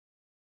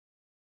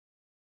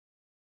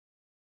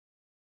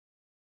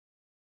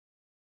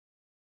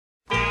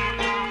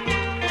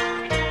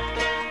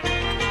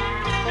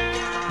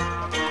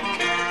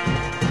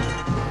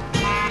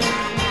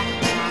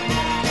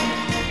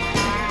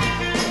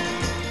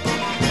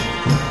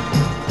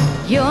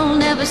You'll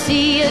never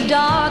see a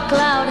dark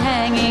cloud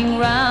hanging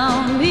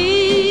round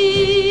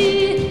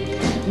me.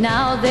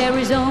 Now there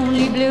is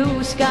only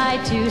blue sky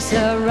to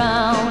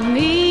surround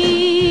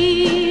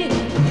me.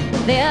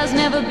 There's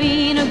never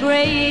been a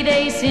gray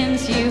day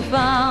since you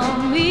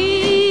found me.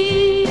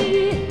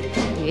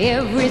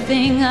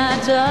 Everything I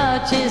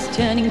touch is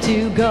turning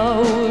to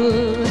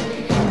gold.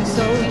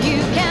 So you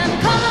can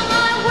color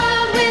my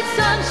world with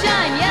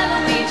sunshine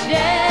yellow each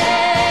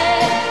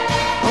day.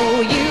 Oh,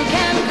 you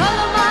can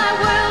color my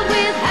world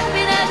with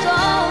happiness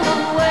all the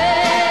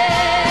way.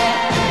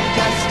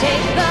 Just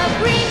take the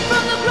green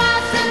from the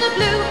grass and the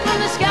blue from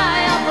the sky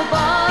up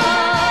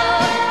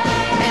above.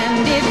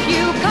 And if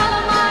you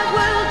color my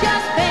world,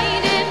 just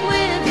paint it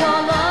with your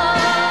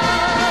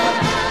love.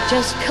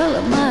 Just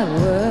color my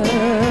world.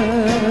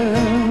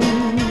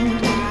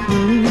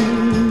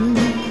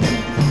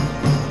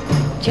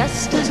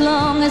 Just as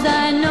long as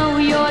I know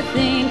you're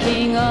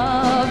thinking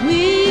of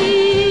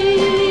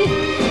me,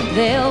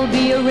 there'll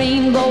be a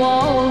rainbow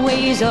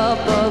always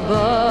up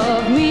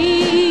above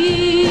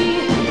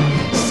me.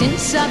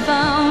 Since I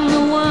found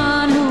the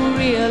one who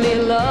really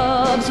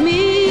loves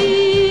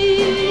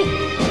me,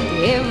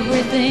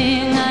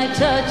 everything I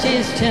touch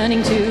is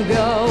turning to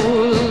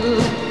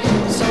gold.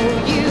 So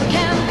you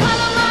can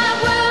color my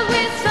world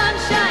with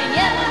sunshine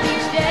yellow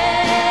each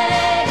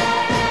day.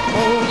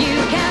 Oh, you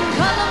can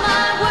color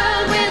my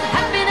world with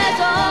happiness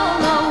all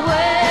the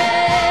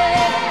way.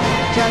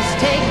 Just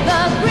take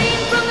the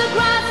green from the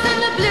grass and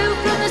the blue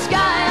from the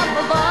sky up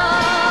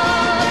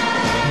above.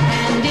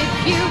 And if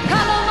you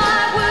color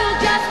my world,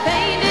 just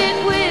paint it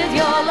with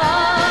your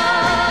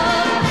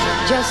love.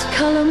 Just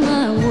color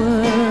my world.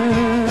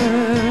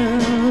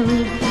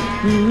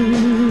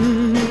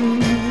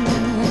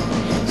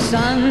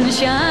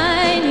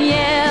 Sunshine,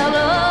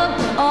 yellow,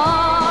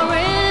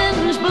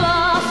 orange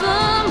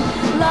blossom,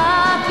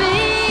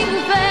 laughing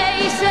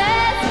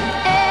faces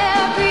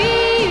everywhere,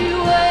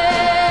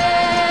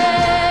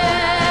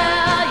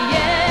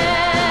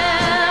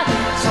 yeah.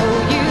 So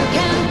you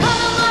can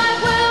color my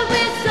world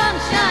with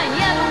sunshine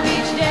yellow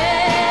each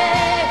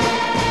day.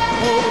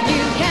 Oh,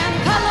 you can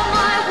color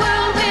my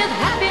world with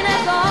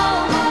happiness all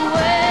the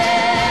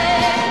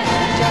way.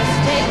 Just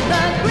take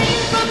the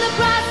green from the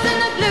grass and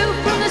the blue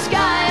from the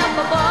sky up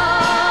above.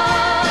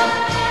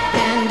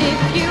 And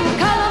if you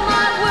color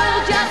my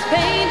world, just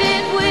paint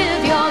it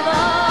with your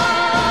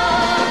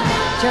love.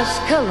 Just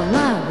color my